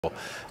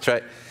That's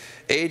right.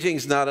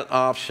 Aging's not an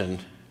option.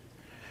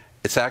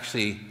 It's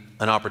actually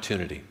an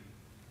opportunity.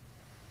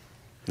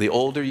 The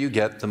older you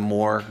get, the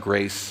more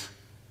grace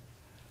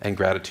and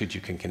gratitude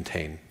you can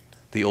contain.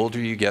 The older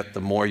you get,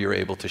 the more you're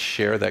able to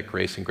share that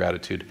grace and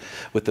gratitude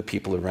with the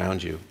people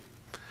around you.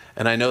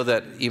 And I know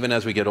that even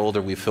as we get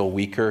older, we feel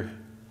weaker.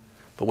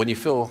 But when you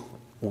feel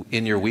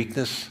in your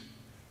weakness,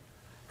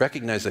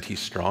 recognize that He's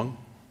strong.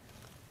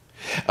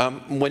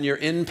 When you're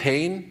in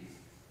pain,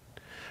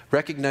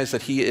 recognize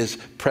that He is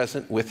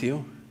present with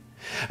you.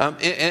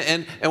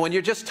 And when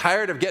you're just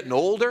tired of getting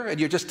older and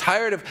you're just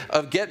tired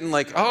of getting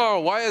like, oh,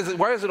 why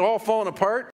is it all falling apart?